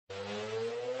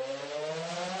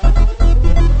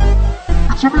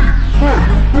it's me,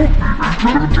 Mario, not me,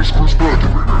 Kevin just cursed back and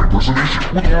made an impersonation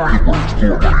with Mario Bros.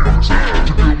 Pour money on his head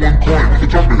to get one client with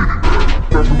a dominating bag.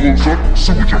 After blows up,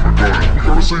 sewage on my body. We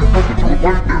gotta save Peppa through a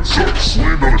light that sucks.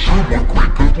 Land on a shroom like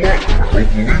great good luck. I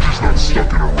hope Luigi's not stuck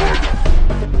in a rut.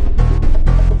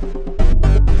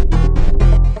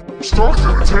 Stuck in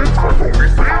a tent, I've only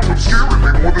found what's scaring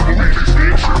me more than Luigi's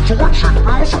nature. So I check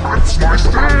Bowser, that's my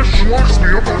stash. She locks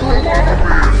me up under a lava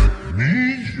pit.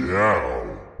 Meow.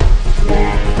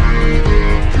 Walk through the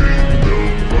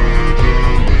kingdom, pledge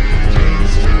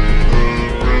allegiance to the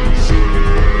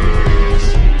princess.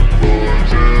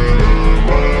 Forging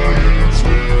alliance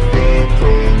with the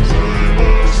cons I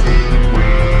must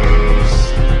impress.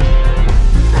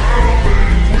 I'll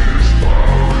make wish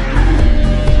Mario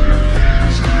with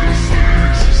his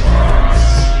face's eyes.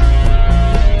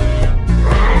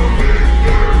 I'll make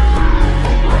that girl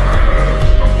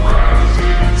a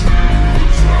rising to the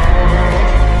top.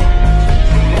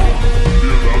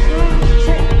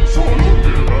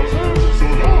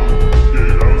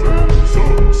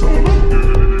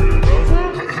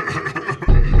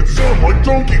 Like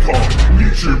Donkey Kong,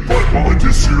 eat your butt while I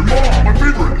diss your mom. My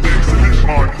favorite things to hit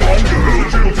my conga. The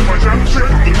channel to my channel, check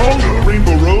the manga.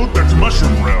 Rainbow Road, back to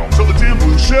Mushroom Realm. Saw the damn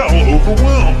blue shell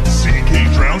overwhelmed. CK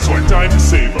drowned, so I dived to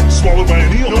save him. Swallowed by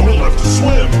an eel, no one left to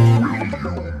swim. Will you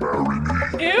marry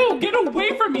me? Ew, get away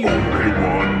from me! Only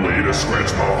one way to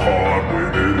scratch my heart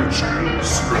when it itches.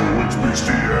 No, it's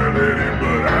bestiality,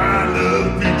 but I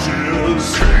love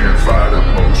peaches. Can't fight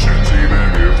emotions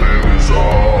even if there is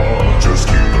all. Just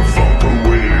keep the